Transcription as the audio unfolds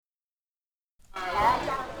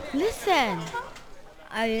Listen,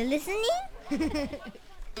 Are you listening?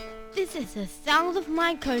 this is the sound of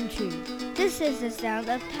my country. This is the sound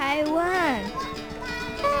of Taiwan.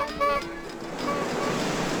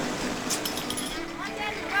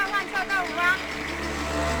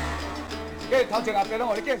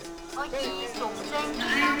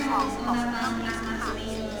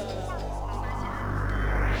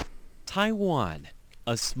 Taiwan,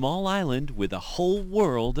 a small island with a whole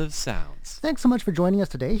world of sounds. Thanks so much for joining us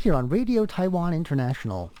today here on Radio Taiwan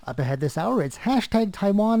International. Up ahead this hour, it's hashtag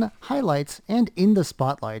Taiwan highlights and in the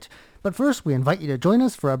spotlight. But first, we invite you to join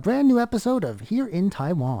us for a brand new episode of Here in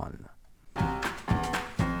Taiwan.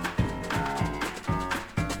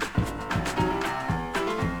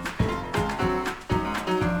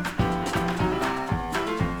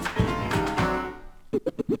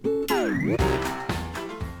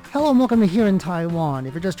 Hello and welcome to Here in Taiwan.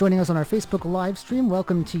 If you're just joining us on our Facebook live stream,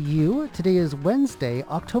 welcome to you. Today is Wednesday,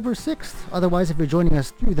 October 6th. Otherwise, if you're joining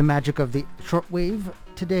us through the magic of the shortwave,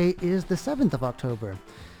 today is the 7th of October.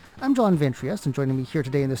 I'm John Ventrias, and joining me here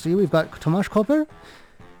today in the studio, we've got Tomasz Koper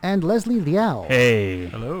and Leslie Liao. Hey.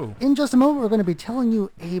 Hello. In just a moment, we're going to be telling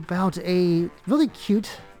you about a really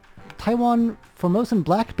cute Taiwan Formosan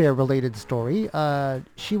black bear related story.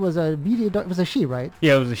 She was a was a she, right?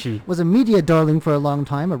 Yeah, it was a she. Was a media darling for a long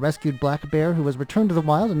time, a rescued black bear who was returned to the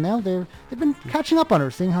wild, and now they've been catching up on her,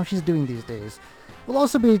 seeing how she's doing these days. We'll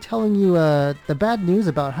also be telling you the bad news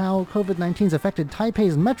about how COVID-19's affected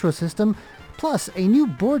Taipei's metro system, plus a new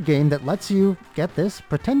board game that lets you, get this,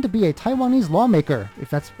 pretend to be a Taiwanese lawmaker. If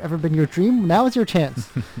that's ever been your dream, now is your chance.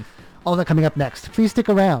 All that coming up next. Please stick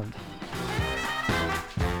around.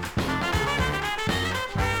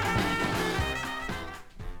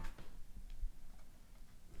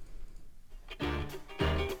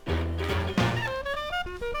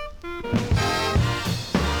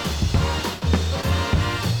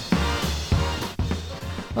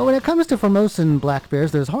 Well, when it comes to Formosan black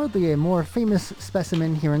bears, there's hardly a more famous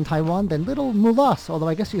specimen here in Taiwan than little Mulas, although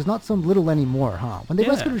I guess she's not so little anymore, huh? When they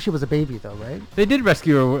rescued her, she was a baby, though, right? They did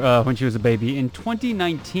rescue her when she was a baby. In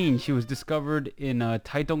 2019, she was discovered in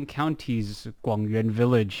Taitung County's Guangyuan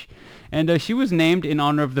village. And she was named in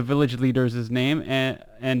honor of the village leader's name,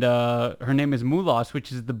 and her name is Mulas,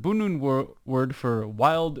 which is the Bunun word for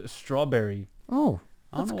wild strawberry. Oh,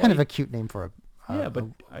 that's kind of a cute name for a... Yeah, but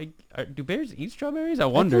do bears eat strawberries? I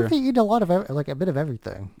wonder. I think they eat a lot of, a bit of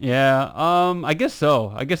everything. Yeah, I guess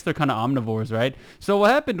so. I guess they're kind of omnivores, right? So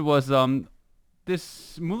what happened was,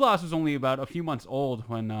 this Mulas was only about a few months old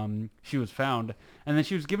when she was found, and then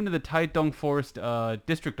she was given to the Taitung Forest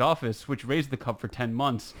District Office, which raised the cub for 10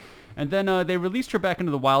 months. And then they released her back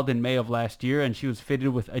into the wild in May of last year, and she was fitted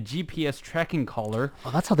with a GPS tracking collar.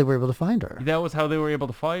 Oh, that's how they were able to find her. That was how they were able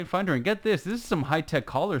to find her. And get this is some high-tech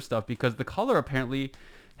collar stuff, because the collar apparently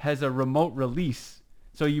has a remote release.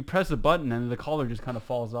 So you press a button and the collar just kind of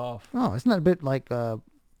falls off. Oh, isn't that a bit like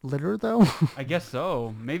litter, though? I guess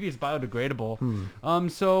so. Maybe it's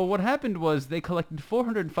biodegradable. So what happened was they collected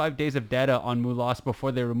 405 days of data on Mulas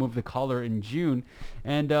before they removed the collar in June.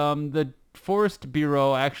 And the Forest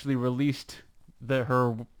Bureau actually released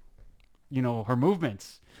her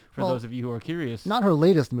movements for those of you who are curious. Not her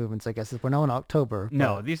latest movements, I guess. We're now in October.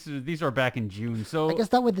 No, these are back in June. So I guess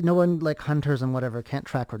that way no one, like hunters and whatever, can't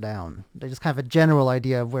track her down. They just kind of have a general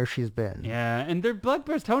idea of where she's been. Yeah, and their black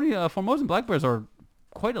bears, Tony, Formosan black bears are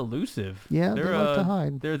quite elusive. Yeah, they like to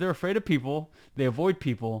hide. They're afraid of people. They avoid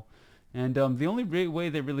people. And the only way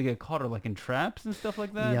they really get caught are like in traps and stuff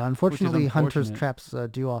like that. Yeah, unfortunately, hunters' traps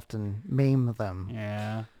do often maim them.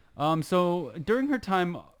 Yeah. So during her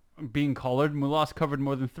time being collared, Mulas covered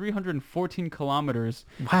more than 314 kilometers.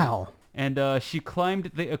 Wow. And she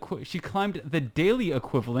climbed the daily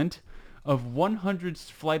equivalent of 100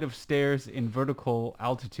 flight of stairs in vertical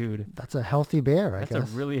altitude. That's a healthy bear, I guess.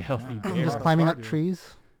 That's a really healthy bear. Just climbing up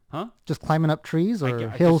trees? Huh? Just climbing up trees or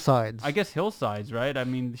hillsides? I guess hillsides, right? I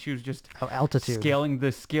mean, she was just altitude.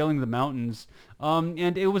 scaling the mountains.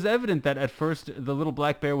 And it was evident that at first the little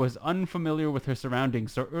black bear was unfamiliar with her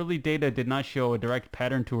surroundings. So early data did not show a direct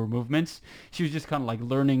pattern to her movements. She was just kind of like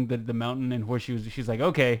learning the mountain and where she's like,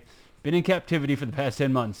 okay, been in captivity for the past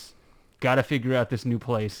 10 months. Got to figure out this new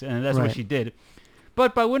place. And that's what she did.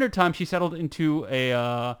 But by wintertime, she settled into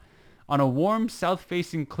on a warm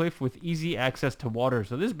south-facing cliff with easy access to water.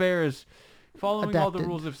 So this bear is following all the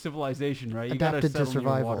rules of civilization, right? You got to settle in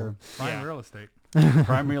your water. Prime real estate.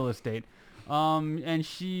 Prime real estate. And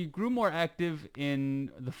she grew more active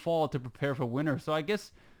in the fall to prepare for winter. So I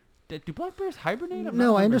guess Do black bears hibernate?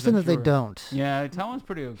 No, I understand that they don't. Yeah, Taiwan's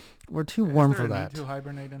pretty... We're too warm for Is there a that. need to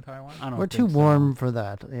hibernate in Taiwan? I don't We're think too so. warm for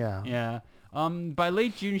that, yeah. Yeah. By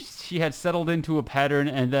late June, she had settled into a pattern,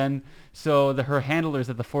 and then her handlers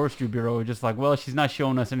at the Forestry Bureau were just like, well, she's not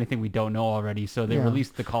showing us anything we don't know already, so they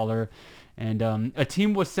released the collar, and a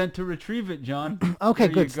team was sent to retrieve it, John. Okay,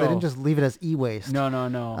 There good. you So they go. didn't just leave it as e-waste.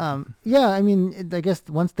 No. Yeah, I mean, I guess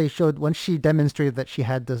once she demonstrated that she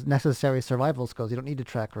had the necessary survival skills, you don't need to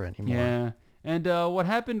track her anymore. Yeah. And what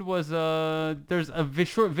happened was there's a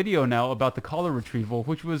short video now about the collar retrieval,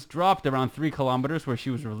 which was dropped around 3 kilometers where she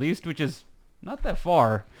was released, which is not that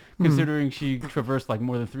far, considering she traversed like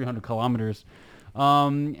more than 300 kilometers.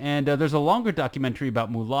 And there's a longer documentary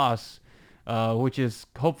about Mulas, which is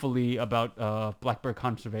hopefully about black bear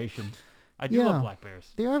conservation. I do love black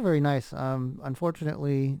bears. They are very nice.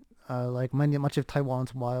 Unfortunately, like much of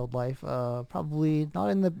Taiwan's wildlife, probably not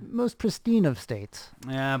in the most pristine of states.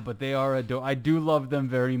 Yeah, but they are I do love them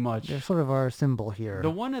very much. They're sort of our symbol here.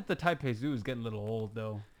 The one at the Taipei Zoo is getting a little old,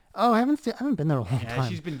 though. Oh, I haven't been there a long Yeah, time.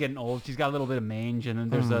 she's been getting old. She's got a little bit of mange, and then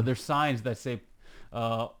there's signs that say,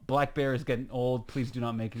 "Black bear is getting old. Please do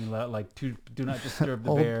not make any do not disturb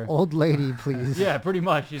the bear." Old lady, please. Yeah, pretty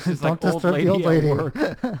much. It's just Don't like old disturb lady, the old lady. at work.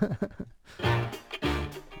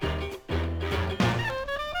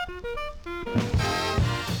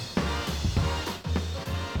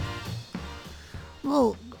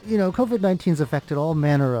 Well, COVID-19's affected all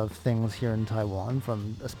manner of things here in Taiwan,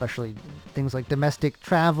 from especially things like domestic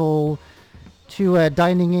travel to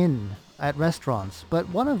dining in at restaurants. But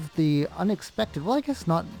one of the unexpected, well, I guess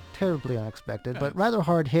not terribly unexpected, but rather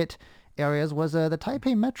hard-hit areas was the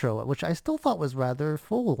Taipei Metro, which I still thought was rather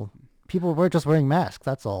full. People were just wearing masks,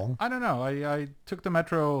 that's all. I don't know. I took the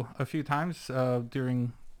metro a few times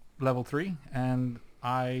during level 3, and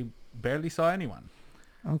I barely saw anyone.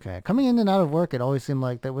 Okay. Coming in and out of work, it always seemed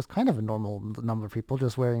like there was kind of a normal number of people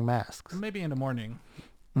just wearing masks. Maybe in the morning.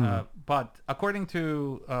 But according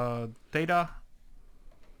to data,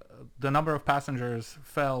 the number of passengers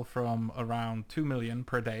fell from around 2 million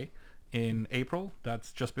per day in April.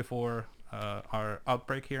 That's just before our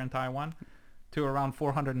outbreak here in Taiwan, to around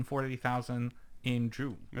 440,000 in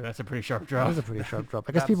June. That's a pretty sharp That drop. was a pretty sharp drop.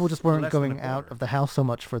 I guess That's people just weren't less than a going out quarter. of the house so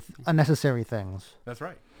much for unnecessary things. That's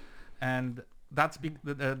right. And that's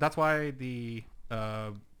why the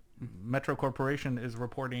Metro Corporation is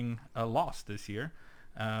reporting a loss this year.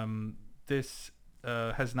 This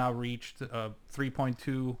has now reached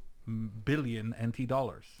 3.2 billion NT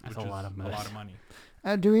dollars. That's which a lot is of a money. lot of money.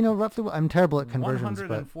 Do we know roughly I'm terrible at conversions, but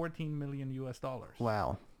 114 million US dollars.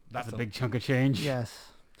 wow. That's a big chunk of change. Yes.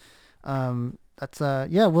 That's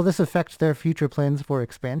will this affect their future plans for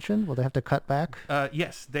expansion? Will they have to cut back?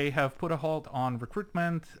 Yes, they have put a halt on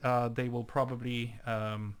recruitment. They will probably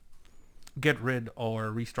get rid or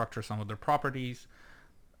restructure some of their properties,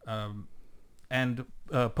 and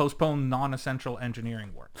postpone non-essential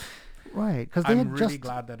engineering work. Right, because they I'm had really just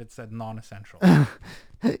glad that it said non-essential.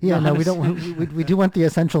 yeah, no, we don't. We do want the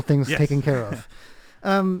essential things Yes. taken care of.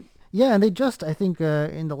 Yeah, and they just, I think,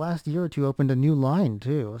 in the last year or two, opened a new line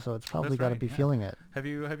too. So it's probably That's got to right, be yeah. feeling it. Have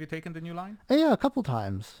you taken the new line? Yeah, a couple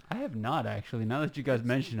times. I have not, actually. Now that you guys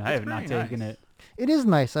mention it, I it's have not pretty taken nice. it. It is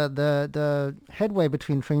nice. The headway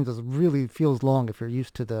between trains really feels long if you're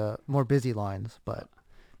used to the more busy lines. But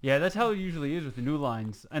Yeah, that's how it usually is with the new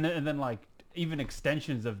lines. And then like, even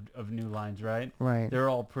extensions of new lines, right? right. They're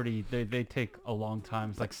all pretty, they take a long time.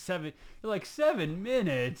 It's like 7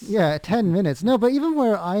 minutes. Yeah, 10 minutes. No, but even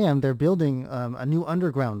where I am, they're building a new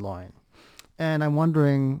underground line. And I'm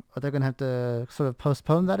wondering, are they going to have to sort of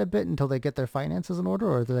postpone that a bit until they get their finances in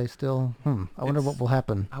order, or do they still, I wonder what will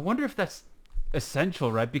happen. I wonder if that's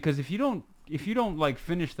essential, right? Because if you don't like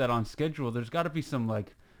finish that on schedule, there's got to be some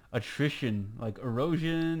like attrition, like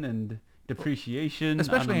erosion and depreciation.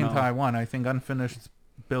 Especially I in don't know. Taiwan, I think unfinished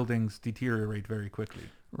buildings deteriorate very quickly.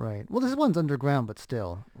 Right. Well, this one's underground, but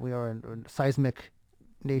still, we are a seismic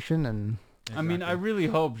nation, and I mean, I really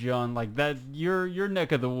hope, John, like that your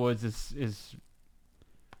neck of the woods is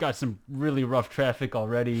got some really rough traffic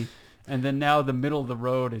already, and then now the middle of the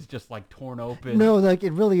road is just like torn open. no, like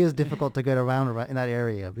it really is difficult to get around in that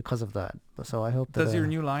area because of that. So I hope that. Does your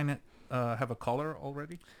new line have a color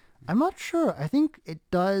already? I'm not sure. I think it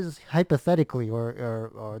does hypothetically,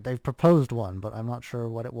 or they've proposed one, but I'm not sure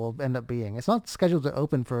what it will end up being. It's not scheduled to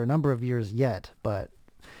open for a number of years yet, but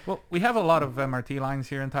Well, we have a lot of MRT lines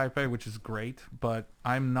here in Taipei, which is great, but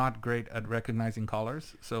I'm not great at recognizing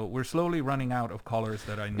colors. So we're slowly running out of colors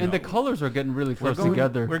that I know. And the colors are getting really close going,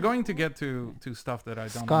 together. We're going to get to stuff that I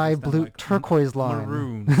don't sky understand, blue like turquoise line,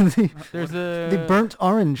 maroon. There's the burnt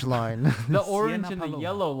orange line. the orange Sienna and the Paloma.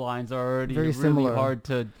 yellow lines are already Very really similar. hard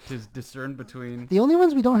to discern between. The only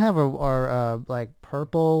ones we don't have are like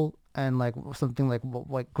purple and like something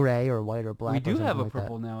like gray or white or black. We or do something have a like that.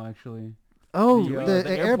 purple now, actually. Oh, The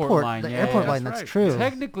the airport line, the yeah, airport yeah, line. that's That's right. true.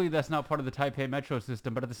 Technically, that's not part of the Taipei metro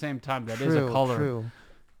system, but at the same time, that is True, a color. True.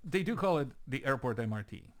 They do call it the airport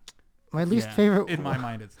MRT. My least Yeah. favorite. In my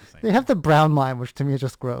mind, it's the same. They have the brown line, which to me is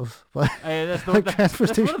just gross. But Hey, that's the, like that's, transfer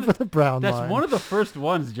that's one station of for the, the brown that's line. one of the first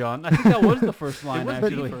ones, John. I think that was the first line, was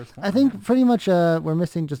actually. the first one. I think pretty much we're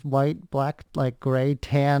missing just white, black, like gray,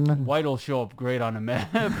 tan. White will show up great on a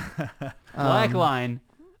map. Black line.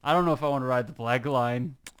 I don't know if I want to ride the black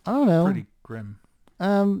line. I don't know. Pretty grim.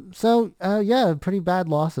 Yeah, pretty bad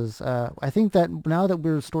losses. I think that now that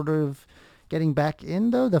we're sort of getting back in,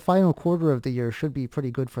 though, the final quarter of the year should be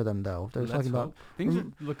pretty good for them, though. They're Let's talking about hope. Things are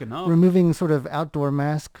looking up. removing sort of outdoor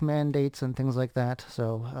mask mandates and things like that.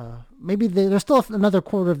 So maybe there's still another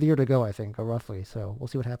quarter of the year to go, I think, or roughly. So we'll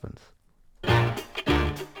see what happens.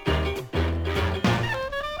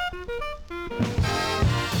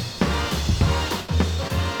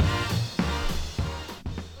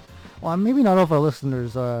 Well, maybe not all of our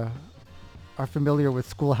listeners are familiar with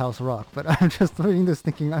Schoolhouse Rock, but I'm just reading this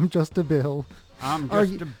thinking I'm just a Bill. I'm Are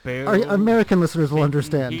just you- a bear. Our American listeners will sitting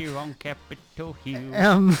understand. Here on Capitol Hill.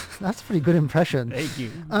 That's a pretty good impression. Thank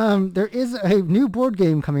you. There is a new board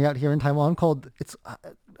game coming out here in Taiwan called, it's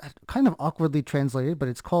kind of awkwardly translated, but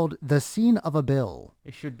it's called The Scene of a Bill.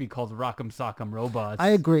 It should be called Rock'em Sock'em Robots. I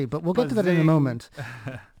agree, but we'll get to that in a Bazing. moment.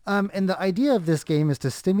 And the idea of this game is to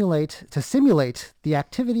simulate the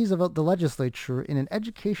activities of the legislature in an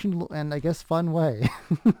educational and, I guess, fun way.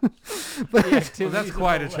 But Well, that's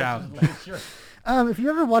quite a challenge. if you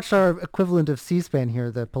ever watched our equivalent of C-SPAN here,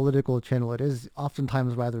 the political channel, it is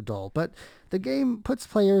oftentimes rather dull. But the game puts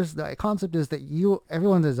players, the concept is that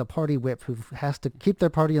everyone is a party whip who has to keep their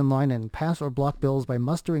party in line and pass or block bills by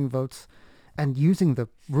mustering votes and using the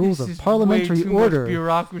rules This of is parliamentary way too order. Much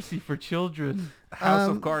bureaucracy for children. House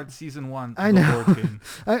of Cards Season 1. I the know. board game.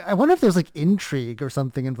 I wonder if there's like intrigue or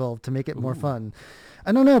something involved to make it more fun.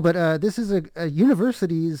 I don't know, but this is a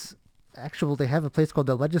university's they have a place called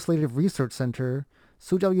the Legislative Research Center.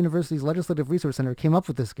 Suzhou University's Legislative Research Center came up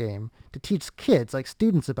with this game to teach kids, like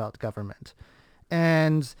students, about government.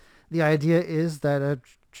 And the idea is that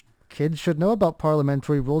kids should know about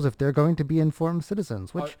parliamentary rules if they're going to be informed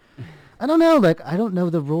citizens, which I don't know. Like, I don't know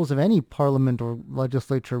the rules of any parliament or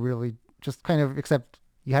legislature really, just kind of, except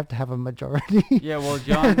you have to have a majority. Yeah, well,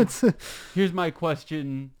 John, It's, here's my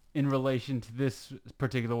question in relation to this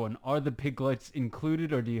particular one. Are the piglets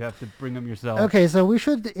included, or do you have to bring them yourself? okay, so we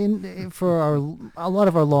should, for a lot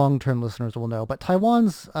of our long-term listeners will know, but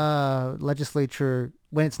Taiwan's legislature,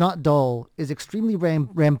 when it's not dull, is extremely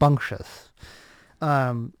rambunctious.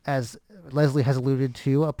 As Leslie has alluded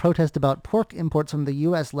to, a protest about pork imports from the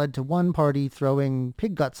U.S. led to one party throwing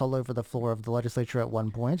pig guts all over the floor of the legislature at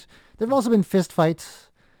one point. There have also been fistfights,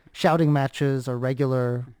 shouting matches, or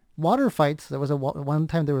regular water fights. There was one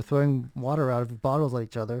time they were throwing water out of bottles at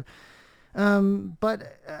each other.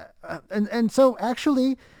 So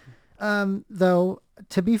actually, though,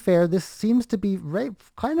 to be fair, this seems to be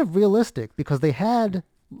kind of realistic because they had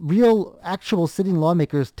actual sitting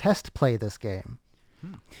lawmakers test play this game.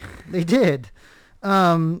 They did.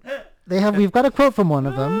 We've got a quote from one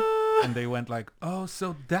of them. And they went like, oh,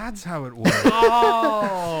 so that's how it works.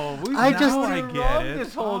 Oh, we I now just- I get get it.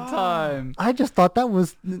 this whole time. I just thought that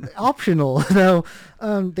was optional. No,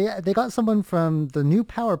 they got someone from the New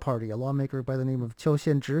Power Party, a lawmaker by the name of Qiu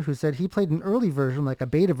Xianzhi, who said he played an early version, like a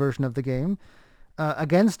beta version of the game,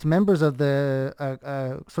 against members of the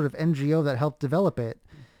sort of NGO that helped develop it.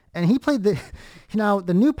 And he played now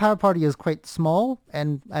the New Power Party is quite small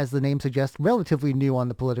and, as the name suggests, relatively new on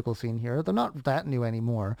the political scene here. They're not that new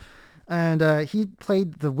anymore. And he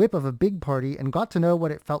played the whip of a big party and got to know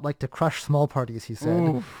what it felt like to crush small parties, he said.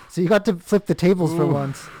 Oof. So you got to flip the tables for Oof.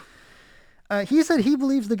 once. He said he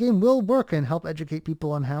believes the game will work and help educate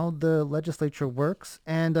people on how the legislature works.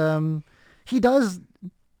 And he does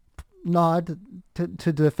nod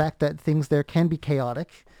to the fact that things there can be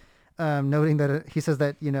chaotic, noting that he says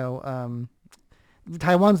that,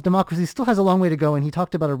 Taiwan's democracy still has a long way to go. And he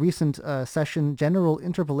talked about a recent general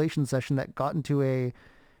interpellation session that got into a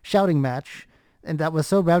shouting match, and that was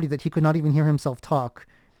so rowdy that he could not even hear himself talk.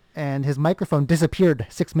 And his microphone disappeared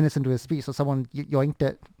 6 minutes into his speech, so someone yoinked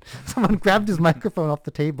it. Someone grabbed his microphone off the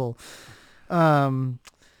table.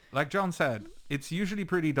 Like John said, it's usually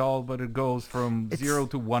pretty dull, but it goes from 0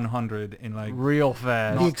 to 100 in like Real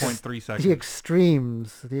fast. 0.3 seconds. The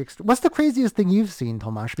extremes. What's the craziest thing you've seen,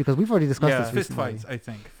 Tomasz? Because we've already discussed Yeah. this Fist recently. fights, I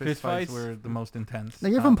think. Fist Fist fights fights? were the most intense. Now,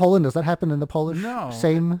 you're from Poland. Does that happen in the Polish? No.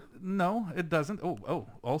 Same? No, it doesn't.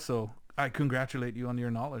 Also, I congratulate you on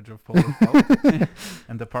your knowledge of Polish politics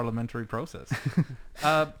and the parliamentary process.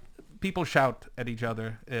 People shout at each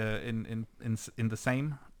other in the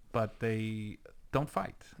same but they don't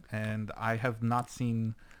fight. And I have not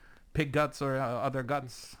seen pig guts or other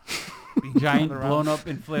guts. being Giant thrown around. blown up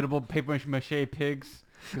inflatable paper mache pigs.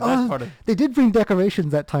 'Cause that's part of. They did bring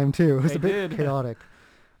decorations that time too. It was They a bit did. chaotic.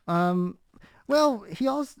 Well, he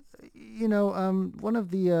also, one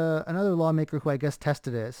of the another lawmaker who I guess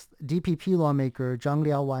tested it, DPP lawmaker Zhang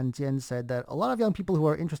Liao Wanjian, said that a lot of young people who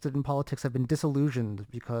are interested in politics have been disillusioned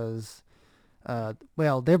because,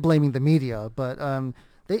 they're blaming the media, but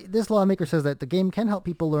this lawmaker says that the game can help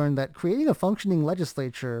people learn that creating a functioning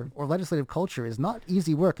legislature or legislative culture is not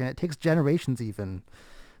easy work, and it takes generations even.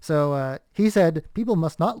 So he said people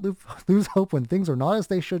must not lose hope when things are not as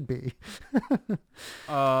they should be.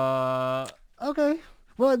 Okay.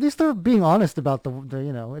 Well, at least they're being honest about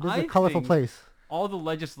it is I a colorful think place. All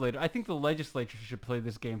the I think the legislature should play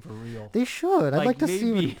this game for real. They should. I'd like to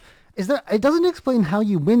see. maybe- It doesn't explain how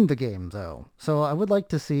you win the game though. So I would like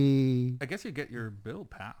to see. I guess you get your bill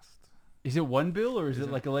passed. Is it one bill or is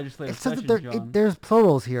it like a legislative It says session, that John? there's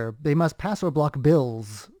plurals here. They must pass or block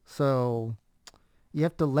bills. So you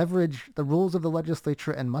have to leverage the rules of the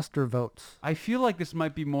legislature and muster votes. I feel like this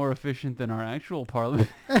might be more efficient than our actual parliament.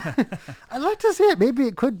 I'd like to see it. Maybe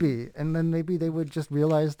it could be. And then maybe they would just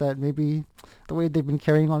realize that maybe the way they've been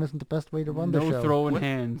carrying on isn't the best way to run the No show. throwing When-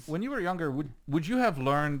 hands. When you were younger, would you have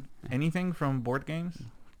learned anything from board games?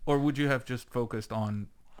 Or would you have just focused on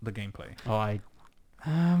the gameplay?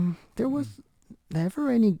 There was never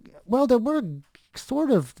any. Well, there were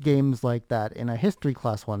sort of games like that in a history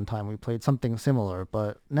class one time. We played something similar,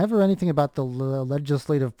 but never anything about the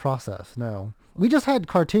legislative process. No, we just had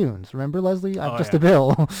cartoons. Remember, Leslie? I'm just yeah. a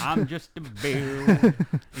bill. I'm just a bill.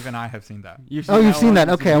 Even I have seen that. You've Oh, you've seen one? that?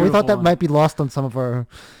 It's a Okay, we thought beautiful that one. might be lost on some of our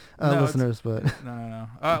No, it's- listeners, but No.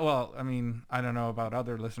 Well, I mean, I don't know about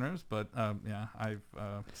other listeners, but yeah, I've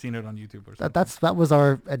seen it on YouTube or something. that was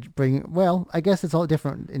our bringing. Well, I guess it's all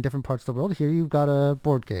different in different parts of the world. Here you've got a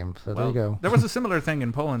board game, so there you go. There was a similar thing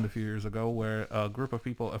in Poland a few years ago where a group of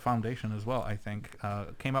people, a foundation as well, I think,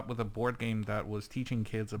 came up with a board game that was teaching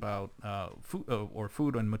kids about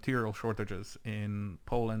food and material shortages in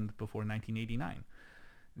Poland before 1989.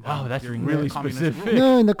 Wow, that's during really the communist specific. rule.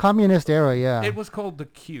 No, in the communist era, yeah. It was called the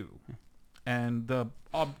Queue, and the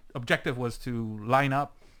objective was to line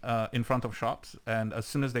up in front of shops, and as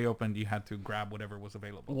soon as they opened, you had to grab whatever was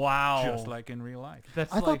available. Wow. Just like in real life.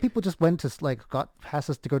 That's I thought people just went to got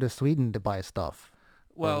passes to go to Sweden to buy stuff.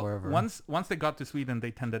 Well, wherever. once they got to Sweden,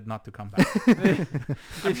 they tended not to come back.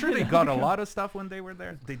 I'm sure they got a lot of stuff when they were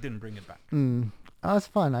there. They didn't bring it back. Oh, it's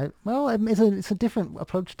fun. It's a different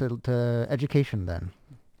approach to education then.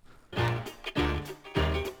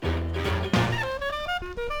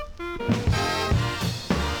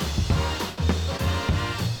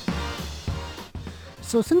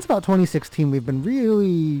 So since about 2016, we've been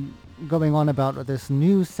really going on about this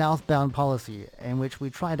new southbound policy in which we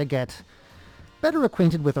try to get better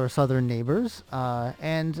acquainted with our southern neighbors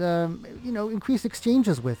and increase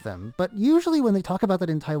exchanges with them. But usually when they talk about that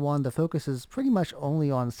in Taiwan, the focus is pretty much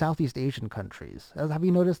only on Southeast Asian countries. Have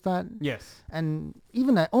you noticed that? Yes. And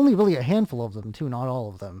even only really a handful of them too, not all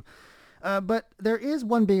of them. But there is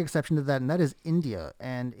one big exception to that, and that is India.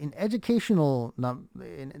 And in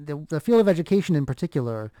the field of education in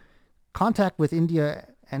particular, contact with India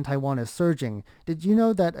and Taiwan is surging. Did you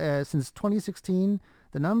know that since 2016,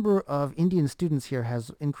 the number of Indian students here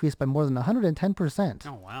has increased by more than 110%?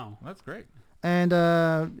 Oh, wow. That's great. And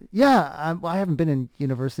I haven't been in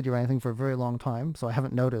university or anything for a very long time, so I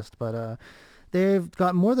haven't noticed. But they've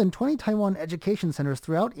got more than 20 Taiwan education centers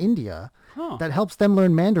throughout India that helps them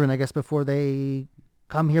learn Mandarin, I guess, before they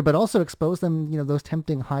come here, but also expose them, those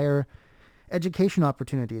tempting higher education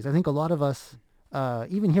opportunities. I think a lot of us,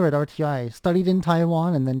 even here at RTI, studied in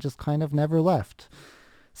Taiwan and then just kind of never left.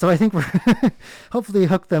 So I think we're hopefully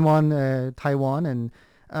hooked them on Taiwan. And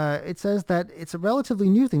it says that it's a relatively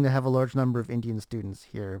new thing to have a large number of Indian students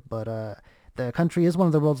here, but the country is one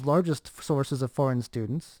of the world's largest sources of foreign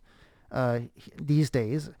students these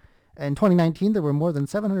days. In 2019, there were more than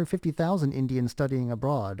 750,000 Indians studying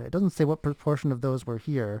abroad. It doesn't say what proportion of those were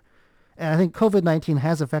here. And I think COVID-19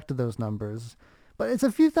 has affected those numbers, but it's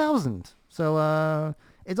a few thousand. So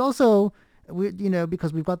it's also,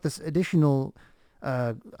 because we've got this additional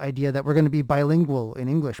idea that we're going to be bilingual in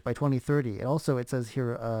English by 2030. It says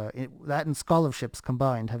here that and scholarships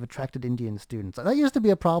combined have attracted Indian students. That used to be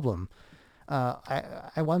a problem.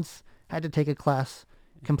 I once had to take a class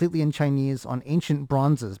completely in Chinese on ancient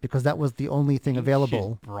bronzes because that was the only thing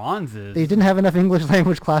available. Bronzes? They didn't have enough English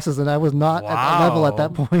language classes, and I was not at that level at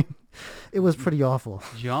that point. It was pretty awful.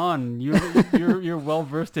 John, you're well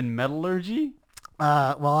versed in metallurgy?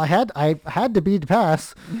 Well, I had to be to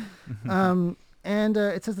pass. And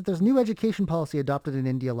it says that there's new education policy adopted in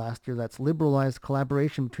India last year that's liberalized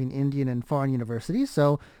collaboration between Indian and foreign universities.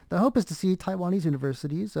 So the hope is to see Taiwanese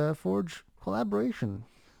universities forge collaboration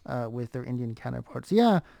with their Indian counterparts.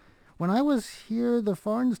 Yeah, when I was here, the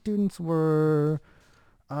foreign students were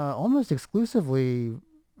almost exclusively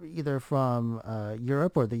either from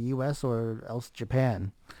Europe or the U.S. or else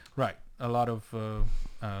Japan. Right. A lot of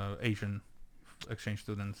Asian exchange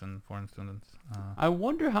students and foreign students. I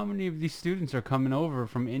wonder how many of these students are coming over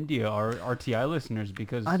from India, our RTI listeners,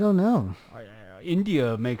 because I don't know.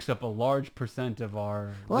 India makes up a large percent of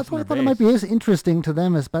our Well, that's why I listener thought it might be base. interesting to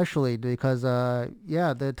them, especially because,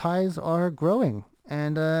 the ties are growing.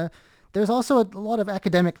 And there's also a lot of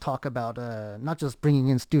academic talk about not just bringing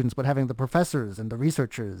in students, but having the professors and the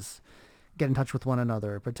researchers get in touch with one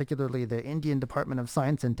another, particularly the Indian Department of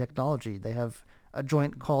Science and Technology. They have a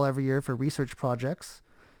joint call every year for research projects.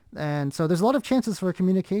 And so there's a lot of chances for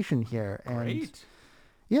communication here. And Great.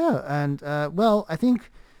 yeah, and I think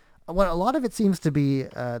what a lot of it seems to be,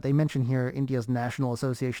 they mention here India's National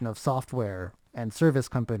Association of Software and Service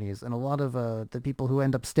Companies, and a lot of the people who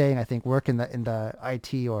end up staying, I think, work in the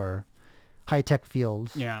IT or high tech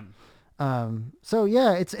fields. Yeah. So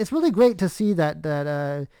yeah, it's really great to see that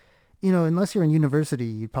unless you're in university,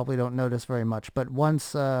 you probably don't notice very much. But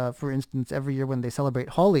once, for instance, every year when they celebrate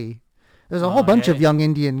Holi, there's a whole bunch of young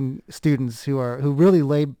Indian students who really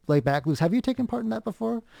lay back loose. Have you taken part in that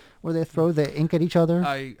before, where they throw the ink at each other?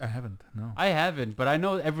 I haven't. No. I haven't, but I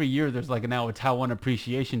know every year there's like now a Taiwan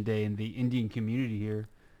Appreciation Day in the Indian community here.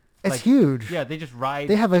 It's like, huge. Yeah, they just ride.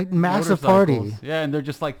 They have a massive party. motorcycles. Yeah, and they're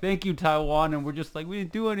just like, "Thank you, Taiwan," and we're just like, "We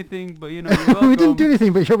didn't do anything, but you're welcome." We didn't do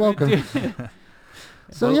anything, but you're welcome.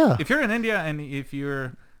 So Well, yeah, if you're in India and if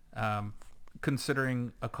you're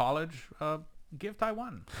considering a college, give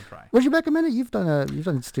Taiwan a try. would you recommend it? You've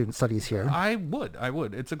done student studies here. I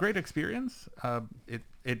would. It's a great experience.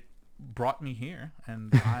 It brought me here,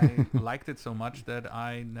 and I liked it so much that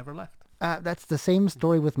I never left. That's the same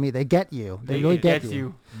story with me. They get you. They really get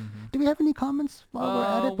you. Mm-hmm. Do we have any comments while we're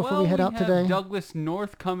at it before we head out have today? Douglas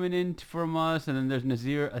North coming in from us, and then there's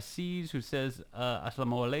Nazir Aziz who says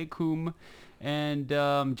Assalamu alaikum, and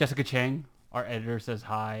Jessica Chang, our editor, says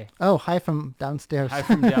hi. Oh, hi from downstairs. Hi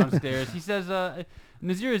from downstairs. He says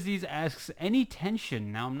Nazir Aziz asks any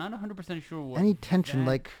tension. Now I'm not 100% sure what. Any tension, that-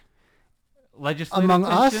 like legislative among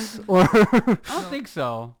tension? us or I don't think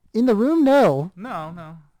so. in the room? No,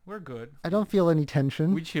 No, we're good. I don't feel any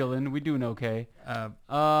tension. We chilling. We doing okay. Yeah.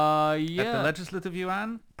 Yeah. At the legislative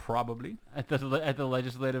yuan, probably. At the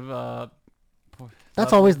legislative.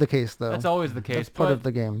 That's always the case, though. That's always the case. That's part but of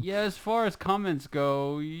the game. Yeah, as far as comments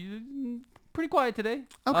go, pretty quiet today.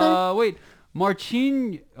 Okay. Wait,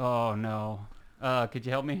 Marcin. Oh no. Could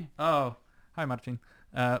you help me? Oh, hi, Marcin.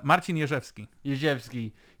 Marcin Jerzewski.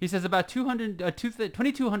 Yezhevsky. He says about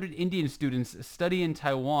 2,200 Indian students study in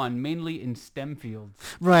Taiwan, mainly in STEM fields.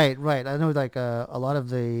 Right. I know, like a lot of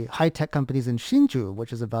the high tech companies in Hsinchu,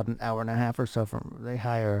 which is about an hour and a half or so from, they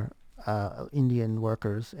hire Indian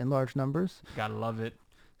workers in large numbers. Gotta love it.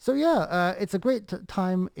 So yeah, it's a great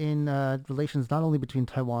time in relations not only between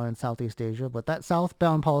Taiwan and Southeast Asia, but that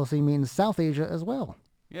southbound policy means South Asia as well.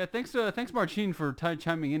 Yeah, thanks Marcin for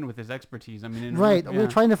chiming in with his expertise. I mean, Right, yeah. we're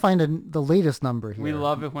trying to find the latest number here. We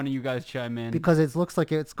love it when you guys chime in. because it looks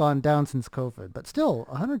like it's gone down since COVID, but still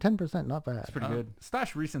 110%, not bad. It's pretty good.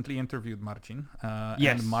 Stash recently interviewed Marcin.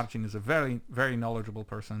 Yes. And Marcin is a very, very knowledgeable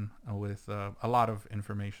person with a lot of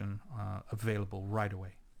information available right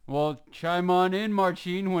away. Well, chime on in,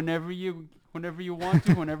 Marcin, whenever you want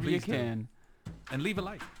to, whenever you Please do. can. And leave a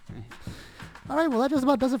like. All right, well, that just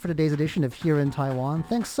about does it for today's edition of Here in Taiwan.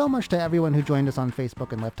 Thanks so much to everyone who joined us on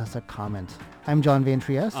Facebook and left us a comment. I'm John Van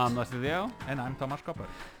Trieste. Leslie Liao. And I'm Tomasz Koper.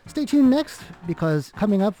 Stay tuned next, because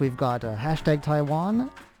coming up, we've got hashtag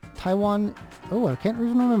Taiwan, oh, I can't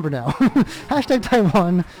even remember now. Hashtag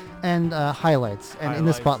Taiwan and highlights, and in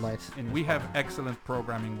the Highlights. spotlight. We have excellent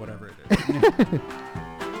programming, whatever it is.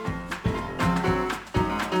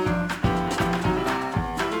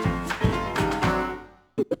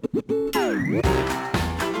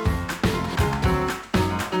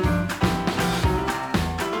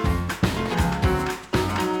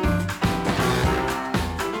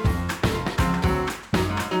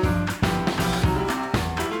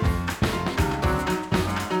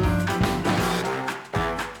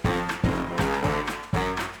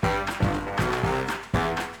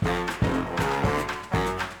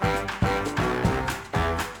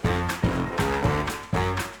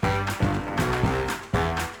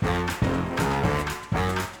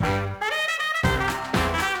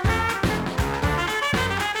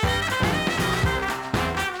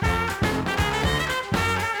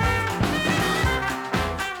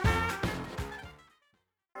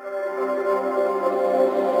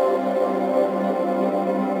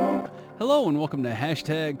 Hello and welcome to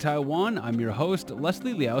Hashtag Taiwan. I'm your host,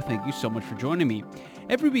 Leslie Liao. Thank you so much for joining me.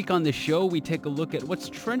 Every week on this show, we take a look at what's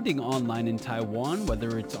trending online in Taiwan,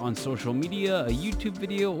 whether it's on social media, a YouTube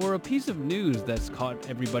video, or a piece of news that's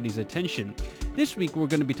caught everybody's attention. This week, we're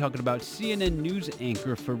going to be talking about CNN News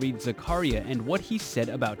anchor Fareed Zakaria and what he said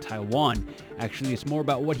about Taiwan. Actually, it's more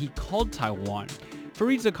about what he called Taiwan.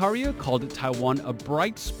 Fareed Zakaria called Taiwan a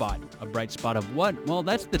bright spot. A bright spot of what? Well,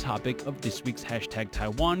 that's the topic of this week's Hashtag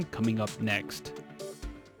Taiwan coming up next.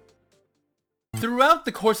 Throughout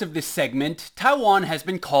the course of this segment, Taiwan has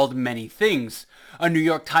been called many things. A New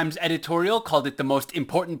York Times editorial called it the most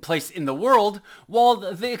important place in the world, while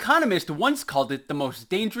The Economist once called it the most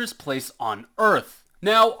dangerous place on Earth.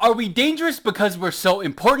 Now, are we dangerous because we're so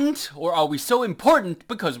important, or are we so important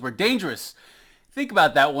because we're dangerous? Think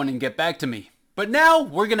about that one and get back to me. But now,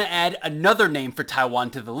 we're gonna add another name for Taiwan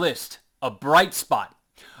to the list. A bright spot.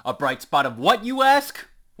 A bright spot of what, you ask?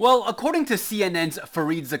 Well, according to CNN's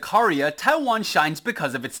Fareed Zakaria, Taiwan shines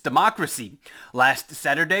because of its democracy. Last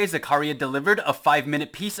Saturday, Zakaria delivered a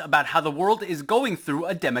 5-minute piece about how the world is going through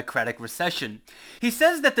a democratic recession. He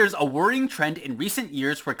says that there's a worrying trend in recent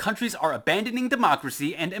years where countries are abandoning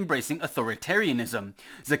democracy and embracing authoritarianism.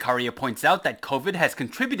 Zakaria points out that COVID has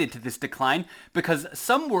contributed to this decline because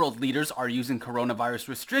some world leaders are using coronavirus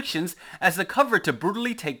restrictions as a cover to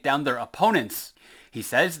brutally take down their opponents. He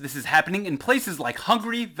says this is happening in places like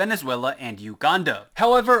Hungary, Venezuela, and Uganda.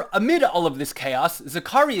 However, amid all of this chaos,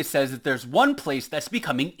 Zakaria says that there's one place that's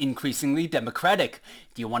becoming increasingly democratic.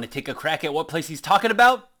 Do you want to take a crack at what place he's talking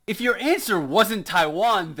about? If your answer wasn't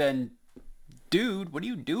Taiwan, then dude, what are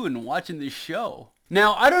you doing watching this show?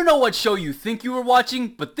 Now, I don't know what show you think you were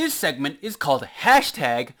watching, but this segment is called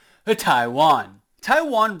Hashtag Taiwan.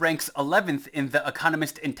 Taiwan ranks 11th in The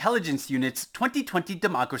Economist Intelligence Unit's 2020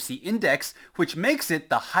 Democracy Index, which makes it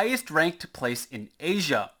the highest ranked place in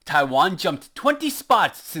Asia. Taiwan jumped 20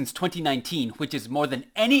 spots since 2019, which is more than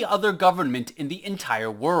any other government in the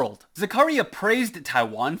entire world. Zakaria praised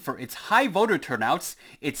Taiwan for its high voter turnouts,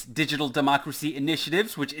 its digital democracy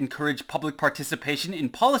initiatives which encourage public participation in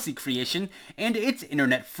policy creation, and its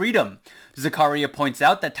internet freedom. Zakaria points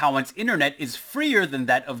out that Taiwan's internet is freer than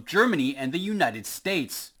that of Germany and the United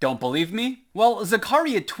States. Don't believe me? Well,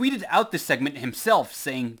 Zakaria tweeted out the segment himself,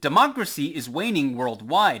 saying, "Democracy is waning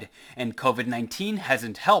worldwide, and COVID-19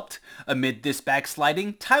 hasn't helped. Amid this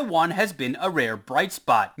backsliding, Taiwan has been a rare bright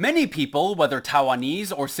spot." Many people, whether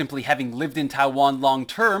Taiwanese or simply having lived in Taiwan long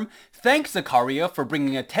term, thank Zakaria for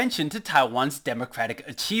bringing attention to Taiwan's democratic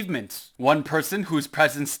achievements. One person whose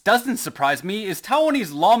presence doesn't surprise me is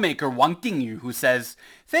Taiwanese lawmaker Wang Dingyu, who says,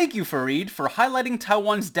 "Thank you, Fareed, for highlighting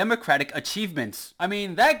Taiwan's democratic achievements." I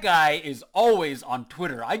mean, that guy is always on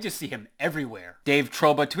Twitter. I just see him everywhere. Dave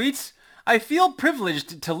Troba tweets, "I feel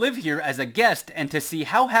privileged to live here as a guest and to see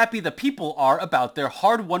how happy the people are about their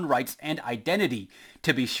hard-won rights and identity.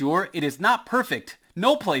 To be sure, it is not perfect.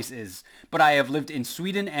 No place is. But I have lived in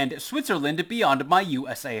Sweden and Switzerland beyond my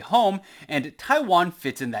USA home, and Taiwan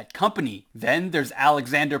fits in that company." Then there's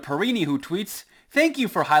Alexander Perini who tweets, "Thank you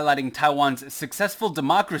for highlighting Taiwan's successful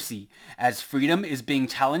democracy. As freedom is being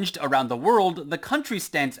challenged around the world, the country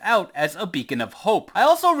stands out as a beacon of hope." I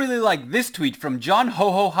also really like this tweet from John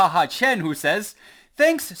Ho Ho Ha Ha Chen, who says,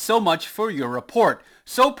 "Thanks so much for your report.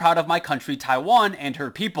 So proud of my country Taiwan and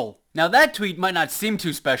her people." Now that tweet might not seem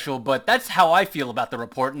too special, but that's how I feel about the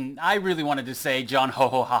report, and I really wanted to say John Ho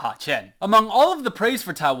Ho Ha Ha Chen. Among all of the praise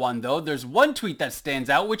for Taiwan though, there's one tweet that stands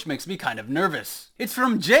out which makes me kind of nervous. It's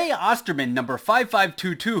from Jay Osterman number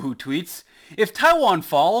 5522 who tweets, "If Taiwan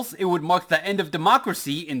falls, it would mark the end of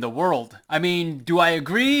democracy in the world." I mean, do I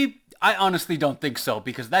agree? I honestly don't think so,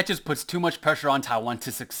 because that just puts too much pressure on Taiwan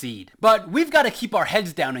to succeed. But we've got to keep our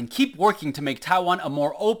heads down and keep working to make Taiwan a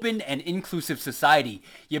more open and inclusive society.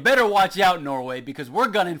 You better watch out, Norway, because we're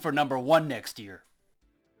gunning for #1 next year.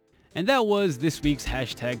 And that was this week's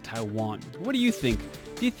Hashtag Taiwan. What do you think?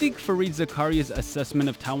 Do you think Fareed Zakaria's assessment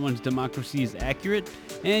of Taiwan's democracy is accurate?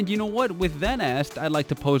 And you know what? With that asked, I'd like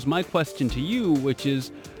to pose my question to you, which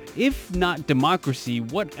is, if not democracy,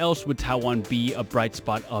 what else would Taiwan be a bright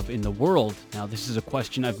spot of in the world? Now, this is a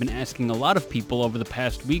question I've been asking a lot of people over the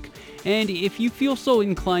past week, and if you feel so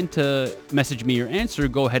inclined to message me your answer,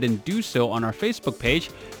 go ahead and do so on our Facebook page,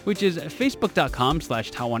 which is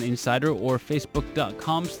facebook.com/Taiwan Insider or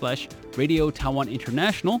facebook.com/Radio Taiwan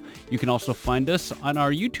International. You can also find us on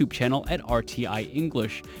our YouTube channel at RTI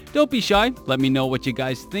English. Don't be shy. Let me know what you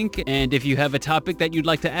guys think. And if you have a topic that you'd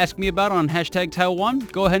like to ask me about on Hashtag Taiwan,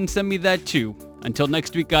 go ahead and send me that too. Until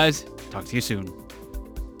next week, guys. Talk to you soon.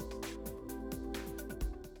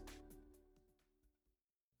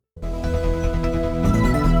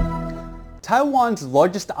 Taiwan's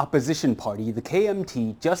largest opposition party, the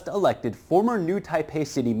KMT, just elected former New Taipei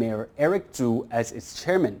City Mayor Eric Zhu as its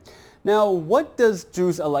chairman. Now, what does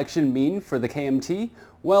Zhu's election mean for the KMT?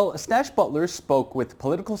 Well, Stash Butler spoke with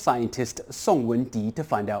political scientist Song Wen-Di to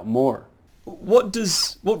find out more. What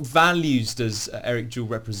values does Eric Zhu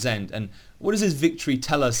represent, and what does his victory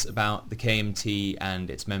tell us about the KMT and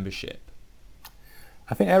its membership?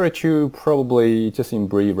 I think Eric Zhu probably, just in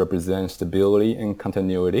brief, represents stability and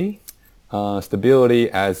continuity. Stability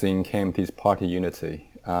as in KMT's party unity.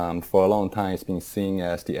 For a long time, it's been seen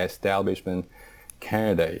as the establishment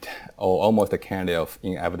candidate, or almost a candidate of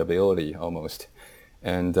inevitability, almost.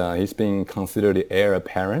 And he's been considered the heir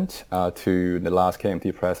apparent to the last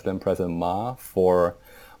KMT president, President Ma, for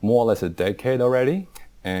more or less a decade already.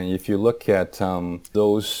 And if you look at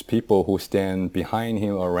those people who stand behind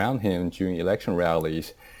him or around him during election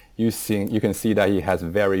rallies, you can see that he has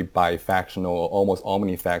very bifactional, almost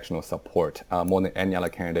omnifactional support, more than any other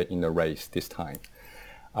candidate in the race this time.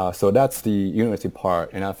 So that's the unity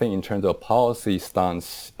part. And I think in terms of policy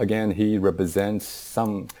stance, again, he represents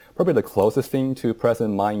probably the closest thing to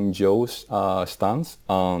President Ma Ying-jeou's stance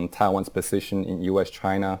on Taiwan's position in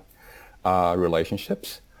U.S.-China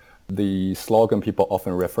relationships. The slogan people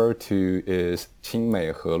often refer to is 亲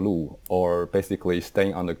美和路, or basically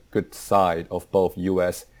staying on the good side of both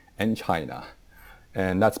U.S. and China.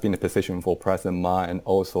 And that's been the position for President Ma and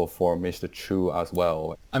also for Mr. Zhu as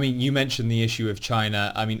well. I mean, you mentioned the issue of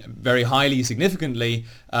China. I mean, very highly significantly,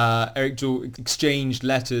 Eric Zhu exchanged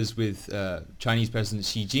letters with Chinese President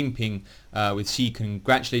Xi Jinping, with Xi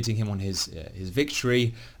congratulating him on his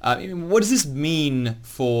victory. What does this mean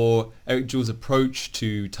for Eric Zhu's approach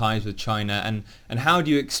to ties with China, and how do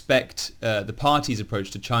you expect the party's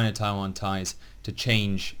approach to China-Taiwan ties to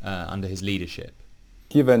change under his leadership?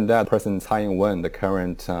 Given that President Tsai Ing-wen, the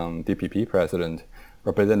current DPP president,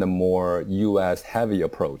 represent a more U.S.-heavy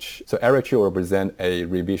approach. So Eric Zhu represent a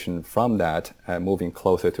revision from that, moving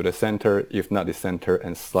closer to the center, if not the center,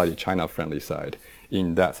 and slightly China-friendly side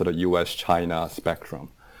in that sort of U.S.-China spectrum.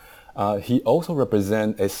 He also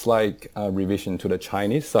represents a slight revision to the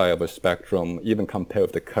Chinese side of the spectrum, even compared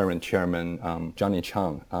with the current chairman, Johnny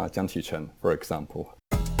Chiang, Jiang Qichen, for example.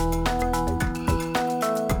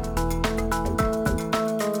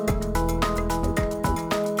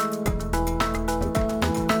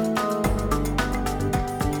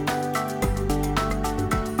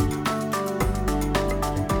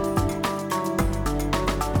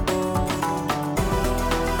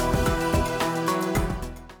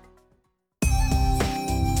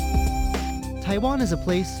 Taiwan is a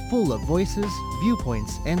place full of voices,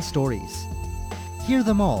 viewpoints, and stories. Hear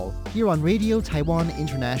them all here on Radio Taiwan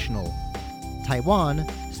International. Taiwan,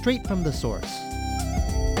 straight from the source.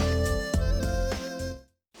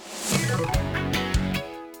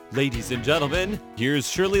 Ladies and gentlemen, here's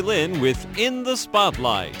Shirley Lin with In the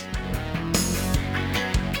Spotlight.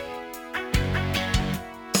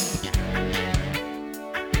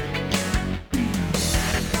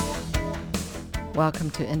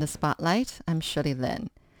 Welcome to In the Spotlight. I'm Shirley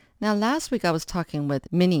Lin. Now, last week I was talking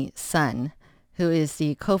with Minnie Sun, who is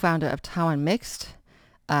the co-founder of Taiwan Mixed.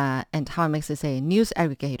 And Taiwan Mixed is a news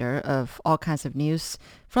aggregator of all kinds of news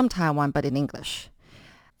from Taiwan, but in English.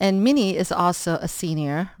 And Minnie is also a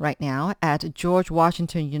senior right now at George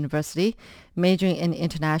Washington University, majoring in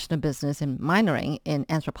international business and minoring in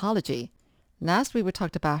anthropology. Last week we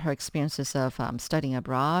talked about her experiences of studying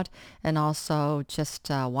abroad and also just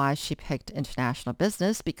why she picked international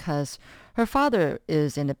business, because her father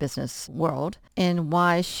is in the business world, and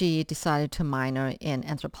why she decided to minor in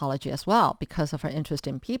anthropology as well, because of her interest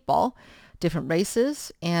in people, different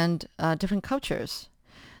races, and different cultures.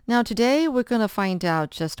 Now today we're going to find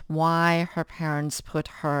out just why her parents put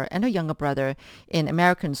her and her younger brother in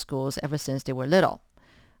American schools ever since they were little.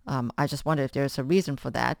 I just wonder if there's a reason for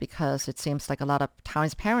that, because it seems like a lot of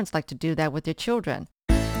Taiwanese parents like to do that with their children.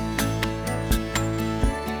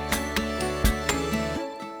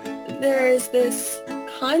 There is this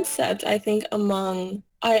concept, I think, among,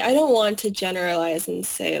 I don't want to generalize and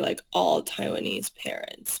say like all Taiwanese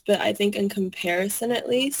parents, but I think in comparison at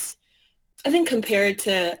least, I think compared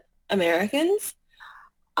to Americans,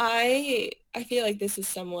 I feel like this is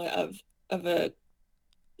somewhat of a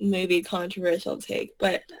maybe controversial take,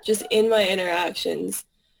 but just in my interactions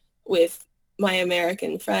with my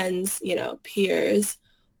American friends, peers,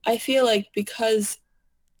 I feel like because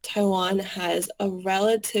Taiwan has a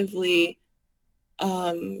relatively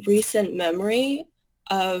recent memory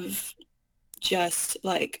of just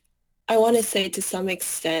like, I want to say to some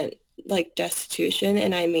extent, like destitution,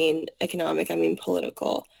 and I mean economic, I mean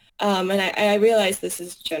political. And I realize this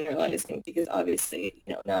is generalizing because obviously,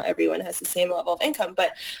 not everyone has the same level of income.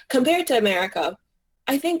 But compared to America,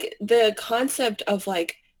 I think the concept of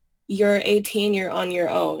like you're 18, you're on your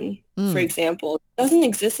own, for example, doesn't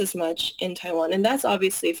exist as much in Taiwan. And that's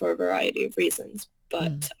obviously for a variety of reasons.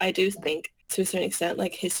 But I do think to a certain extent,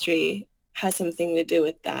 like history has something to do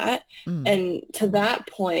with that. And to that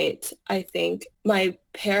point, I think my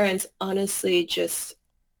parents honestly just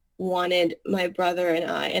wanted my brother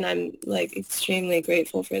and I'm like extremely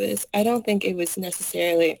grateful for this. I don't think it was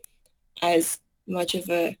necessarily as much of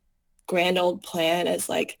a grand old plan as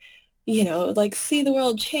like, like see the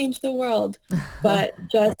world, change the world, but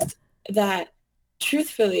just that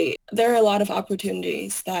truthfully, there are a lot of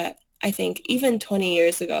opportunities that I think even 20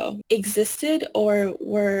 years ago existed or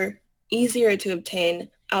were easier to obtain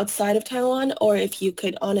outside of Taiwan, or if you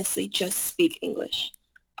could honestly just speak English.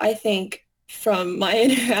 I think from my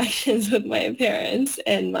interactions with my parents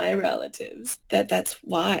and my relatives that's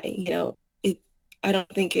why, I don't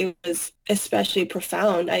think it was especially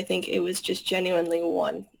profound. I think it was just genuinely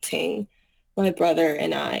wanting my brother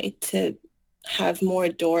and I to have more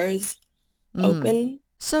doors open.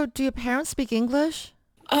 So do your parents speak English?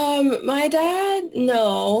 My dad,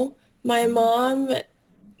 no. My mom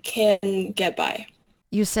can get by.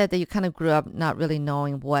 You said that you kind of grew up not really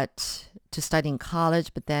knowing what to study in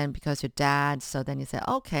college, but then because your dad, so then you said,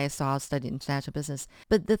 okay, so I'll study international business.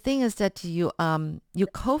 But the thing is that you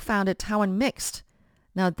co-founded Taiwan Mixed.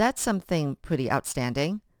 Now that's something pretty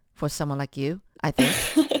outstanding for someone like you, I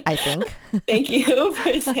think. I think. Thank you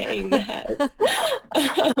for saying that.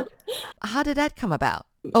 How did that come about?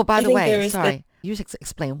 Oh, by the way, sorry. You should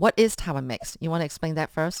explain. What is Taiwan Mixed? You want to explain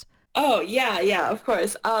that first? Oh, yeah, of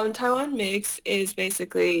course. Taiwan Mix is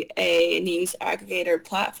basically a news aggregator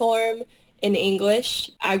platform in English,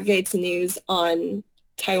 aggregates news on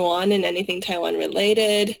Taiwan and anything Taiwan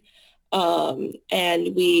related.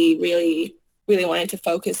 And we really wanted to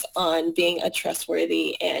focus on being a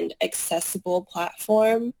trustworthy and accessible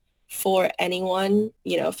platform for anyone,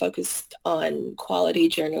 focused on quality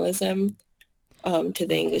journalism to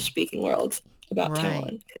the English-speaking world about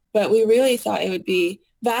Taiwan. But we really thought it would be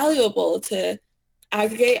valuable to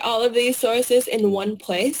aggregate all of these sources in one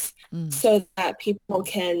place so that people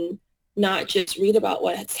can not just read about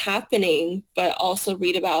what's happening, but also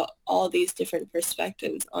read about all these different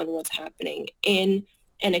perspectives on what's happening in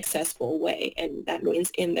an accessible way, and that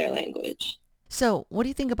means in their language. So what do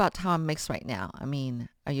you think about Taiwan Mix right now? I mean,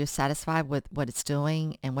 are you satisfied with what it's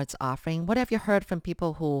doing and what it's offering? What have you heard from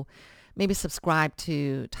people who maybe subscribe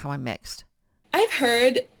to Taiwan Mixed?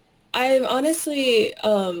 I've honestly,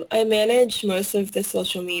 I manage most of the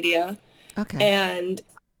social media. Okay. And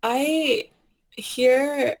I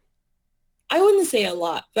hear, I wouldn't say a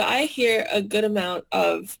lot, but I hear a good amount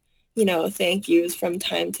of, thank yous from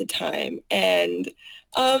time to time. And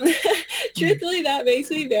truthfully, that makes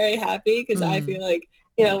me very happy because I feel like,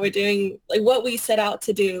 we're doing, like what we set out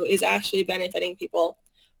to do is actually benefiting people.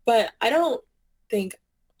 But I don't think,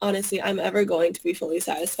 honestly, I'm ever going to be fully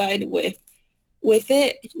satisfied with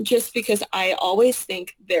it, just because I always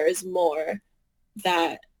think there's more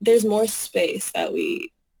space that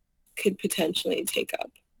we could potentially take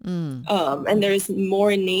up. And there's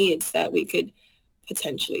more needs that we could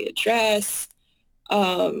potentially address.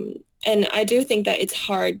 And I do think that it's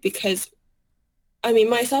hard because, I mean,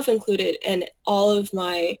 myself included and all of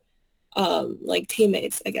my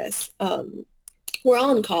teammates, I guess, we're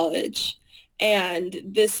all in college. And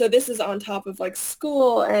this is on top of like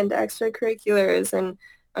school and extracurriculars and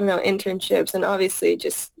internships and obviously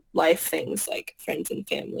just life things like friends and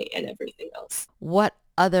family and everything else. What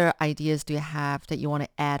other ideas do you have that you want to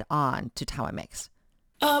add on to Taiwan Mix?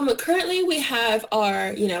 Currently we have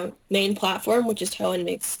our, main platform, which is Taiwan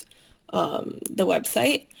Mixed, the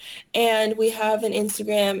website. And we have an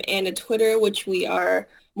Instagram and a Twitter, which we are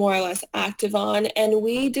more or less active on. And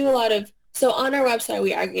we do a lot of, so on our website,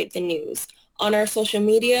 we aggregate the news. On our social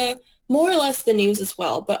media, more or less the news as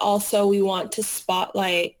well, but also we want to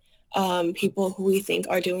spotlight people who we think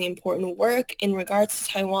are doing important work in regards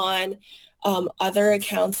to Taiwan, other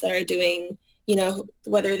accounts that are doing,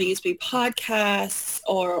 whether these be podcasts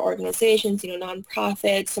or organizations,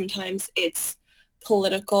 nonprofits. Sometimes it's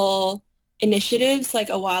political initiatives, like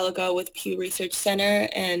a while ago with Pew Research Center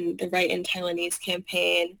and the Right in Taiwanese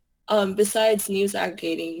campaign. Besides news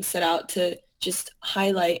aggregating, set out to just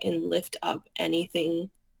highlight and lift up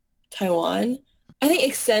anything Taiwan. I think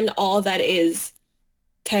extend all that is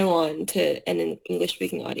Taiwan to an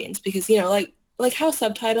English-speaking audience because, like how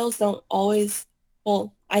subtitles don't always,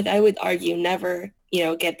 I would argue never,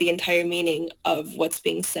 get the entire meaning of what's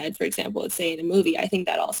being said. For example, let's say in a movie, I think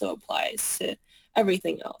that also applies to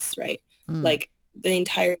everything else, right? Mm. Like the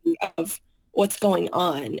entirety of what's going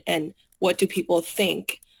on and what do people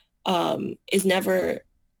think is never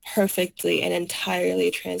perfectly and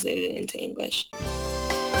entirely translated into English.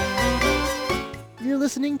 You're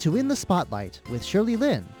listening to In the Spotlight with Shirley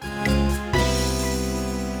Lin.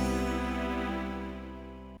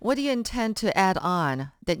 What do you intend to add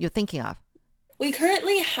on that you're thinking of? We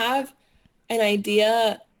currently have an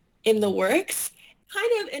idea in the works, kind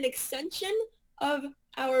of an extension of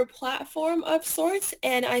our platform of sorts,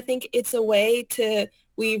 and I think it's a way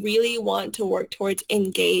we really want to work towards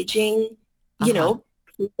engaging,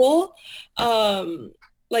 people,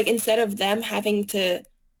 like instead of them having to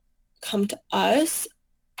come to us,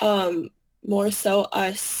 more so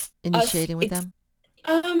us Initiating with them?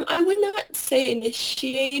 I would not say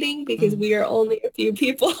initiating because we are only a few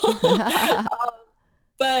people,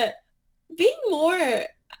 but being more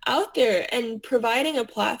out there and providing a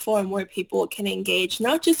platform where people can engage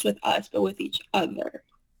not just with us but with each other.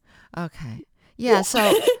 Okay. Yeah,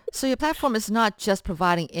 so your platform is not just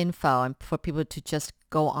providing info and for people to just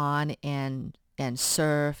go on and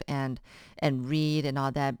surf and read and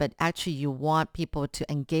all that, but actually you want people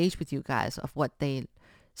to engage with you guys of what they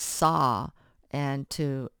saw and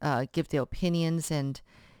to give their opinions and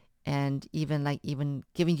even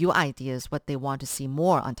giving you ideas what they want to see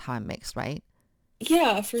more on Taiwan Mixed, right?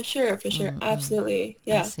 Yeah, for sure. Absolutely.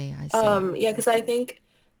 Yeah. I see. Yeah, because I think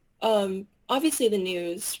obviously the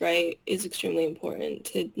news, right, is extremely important.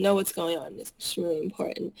 To know what's going on is extremely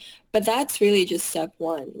important. But that's really just step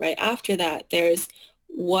one, right? After that, there's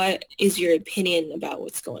what is your opinion about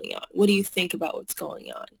what's going on? What do you think about what's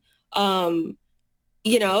going on?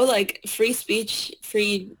 Like free speech,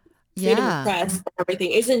 freedom of press, and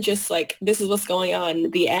everything isn't just like, this is what's going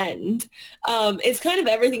on, the end. It's kind of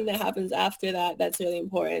everything that happens after that that's really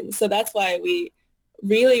important. So that's why we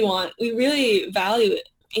really value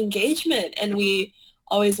engagement, and we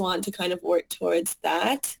always want to kind of work towards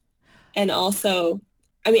that. And also,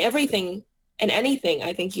 I mean, everything and anything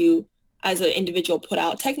I think you as an individual put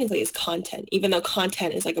out technically is content, even though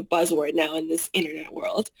content is like a buzzword now in this internet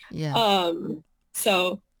world. Yeah.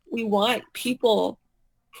 So we want people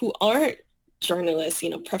who aren't journalists,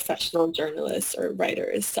 professional journalists or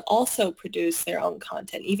writers, to also produce their own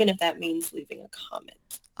content, even if that means leaving a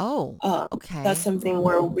comment. Oh, okay. That's something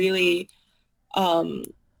we're really,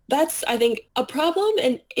 that's, I think, a problem,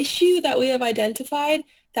 an issue that we have identified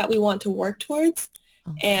that we want to work towards,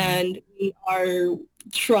 and we are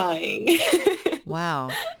trying. Wow.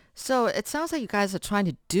 So it sounds like you guys are trying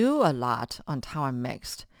to do a lot on Taiwan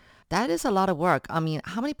Mixed. That is a lot of work. I mean,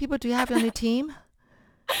 how many people do you have on your team?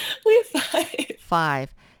 We have 5.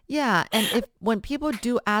 5. Yeah. And when people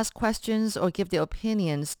do ask questions or give their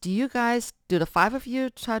opinions, do the 5 of you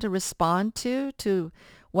try to respond to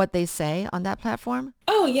what they say on that platform?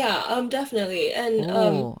 Oh, yeah, definitely. And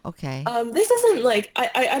okay. This isn't like,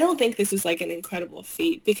 I don't think this is like an incredible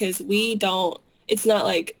feat because it's not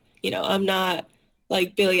like, I'm not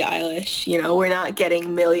like Billie Eilish, we're not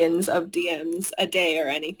getting millions of DMs a day or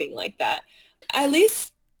anything like that. At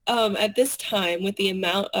least at this time, with the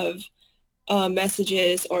amount of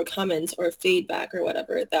messages or comments or feedback or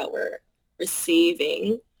whatever that we're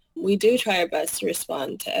receiving, we do try our best to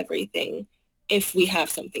respond to everything if we have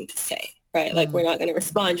something to say, right? Like we're not going to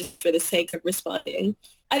respond just for the sake of responding.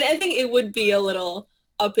 I think it would be a little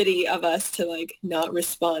uppity of us to like not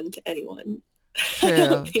respond to anyone. True. I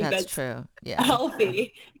don't think that's true. Yeah.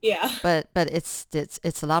 Healthy. Yeah. But it's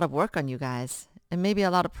a lot of work on you guys, and maybe a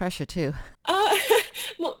lot of pressure too.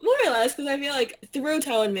 More or less, because I feel like through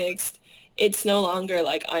Taiwan Mixed, it's no longer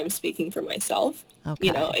like I'm speaking for myself.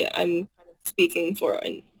 Okay. I'm speaking for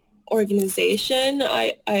an organization.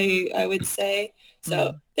 I would say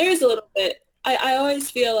so. There's a little bit. I always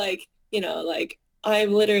feel like like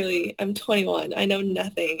I'm 21. I know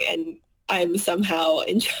nothing, and I'm somehow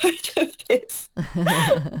in charge of this.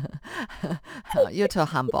 You're too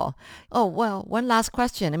humble. Oh, well, one last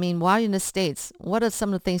question. I mean, while you're in the States, what are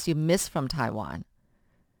some of the things you miss from Taiwan?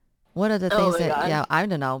 What are the things I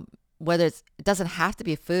don't know, whether it doesn't have to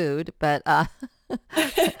be food, but...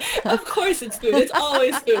 Of course it's food. It's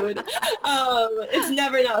always food. It's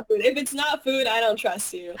never not food. If it's not food, I don't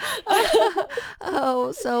trust you.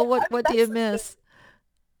 So what do you miss?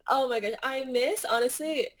 Oh my gosh. I miss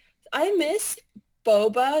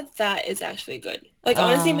boba that is actually good. Like,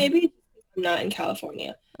 honestly, maybe I'm not in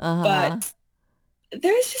California, but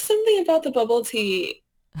there's just something about the bubble tea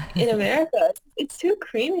in America. It's too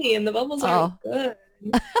creamy and the bubbles aren't good.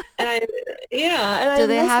 And do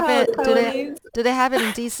they have it? Do they have it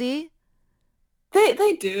in DC?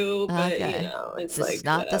 They do, but okay. it's like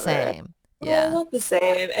not whatever. the same. Yeah. not the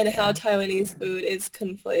same, and how Taiwanese food is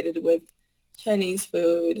conflated with Chinese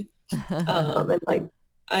food, and like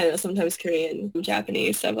I don't know, sometimes Korean,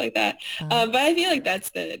 Japanese, stuff like that. But I feel like that's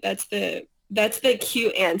the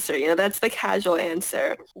cute answer, you know, that's the casual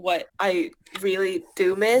answer. What I really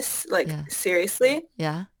do miss, like seriously,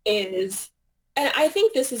 Yeah. is, and I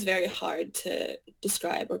think this is very hard to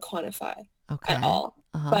describe or quantify at all,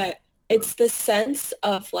 but it's the sense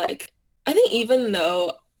of like, I think even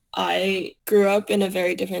though I grew up in a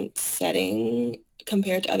very different setting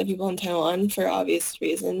compared to other people in Taiwan for obvious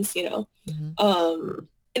reasons, you know,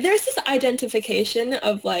 there's this identification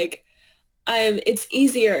of like, it's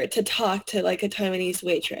easier to talk to like a Taiwanese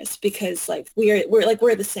waitress because like we're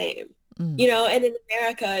the same, you know, and in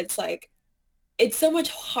America, it's like, it's so much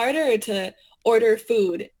harder to order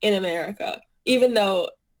food in America, even though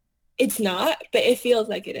it's not, but it feels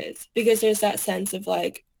like it is because there's that sense of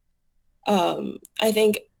like, I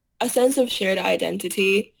think a sense of shared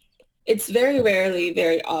identity. It's very rarely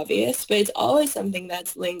very obvious, but it's always something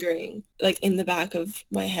that's lingering like in the back of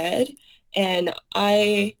my head. And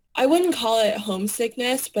I wouldn't call it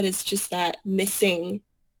homesickness, but it's just that missing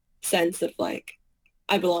sense of like,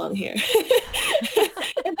 I belong here.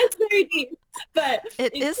 And that's very deep, but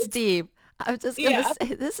it is deep. I was just going to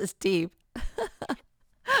say, this is deep.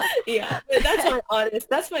 Yeah, but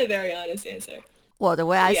that's my very honest answer. Well, the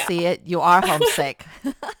way I see it, you are homesick.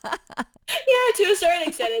 Yeah, to a certain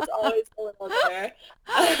extent, it's always a little there.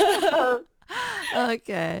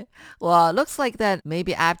 Okay. Well, it looks like that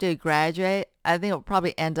maybe after you graduate, I think we'll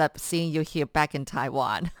probably end up seeing you here back in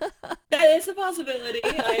Taiwan. That is a possibility.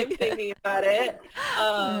 I am thinking about it.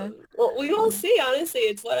 Well, we will see, honestly.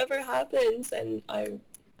 It's whatever happens, and I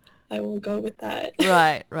will go with that.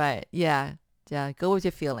 Right. Yeah. Go with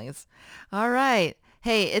your feelings. All right.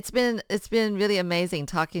 Hey, it's been really amazing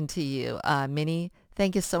talking to you, Minnie.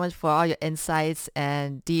 Thank you so much for all your insights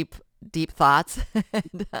and deep thoughts.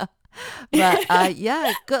 But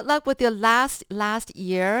yeah, good luck with your last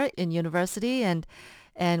year in university, and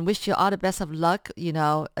wish you all the best of luck. You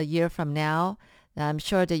know, a year from now, I'm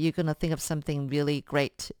sure that you're gonna think of something really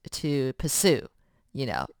great to pursue. You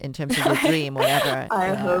know, in terms of your dream, whatever.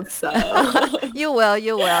 I hope so. You will.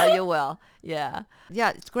 Yeah,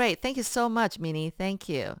 it's great. Thank you so much, Minnie. Thank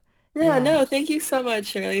you. Yeah, no, thank you so much,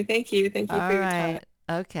 Shirley. Thank you for your time.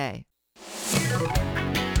 Okay.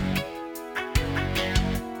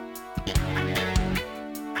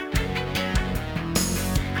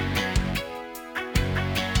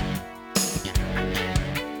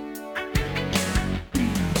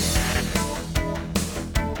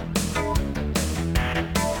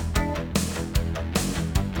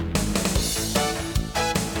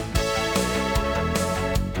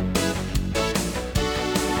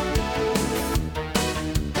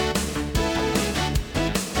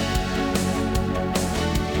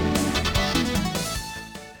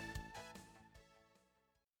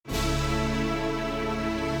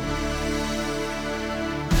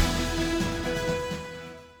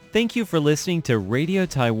 Thank you for listening to Radio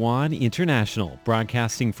Taiwan International,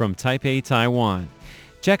 broadcasting from Taipei, Taiwan.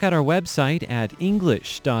 Check out our website at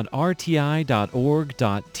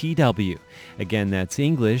english.rti.org.tw. Again, that's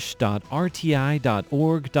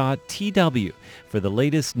english.rti.org.tw for the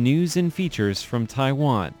latest news and features from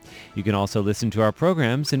Taiwan. You can also listen to our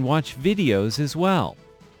programs and watch videos as well.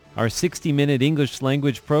 Our 60-minute English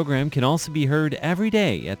language program can also be heard every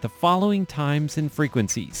day at the following times and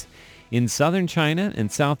frequencies. In southern China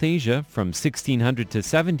and South Asia from 1600 to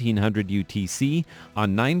 1700 UTC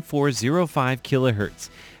on 9405 kHz.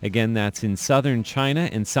 Again, that's in southern China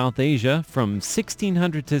and South Asia from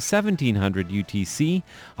 1600 to 1700 UTC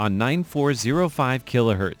on 9405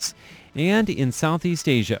 kHz. And in Southeast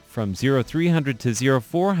Asia from 0300 to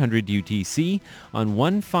 0400 UTC on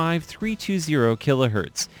 15320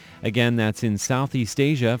 kHz. Again, that's in Southeast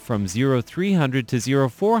Asia from 0300 to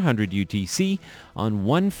 0400 UTC on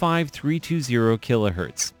 15320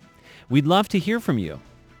 kHz. We'd love to hear from you.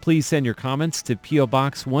 Please send your comments to P.O.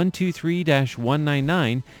 Box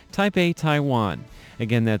 123-199, Taipei, Taiwan.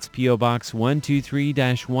 Again, that's P.O. Box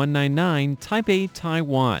 123-199, Taipei,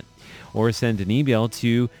 Taiwan. Or send an email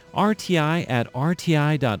to rti@rti.org.tw.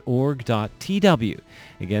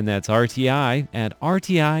 Again, that's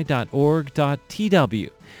rti@rti.org.tw.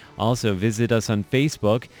 Also, visit us on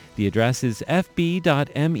Facebook. The address is fb.me/Radio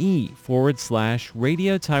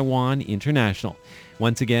Taiwan International.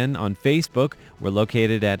 Once again, on Facebook, we're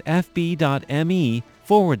located at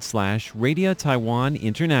fb.me/Radio Taiwan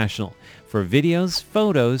International for videos,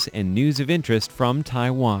 photos, and news of interest from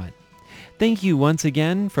Taiwan. Thank you once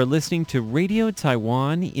again for listening to Radio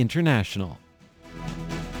Taiwan International.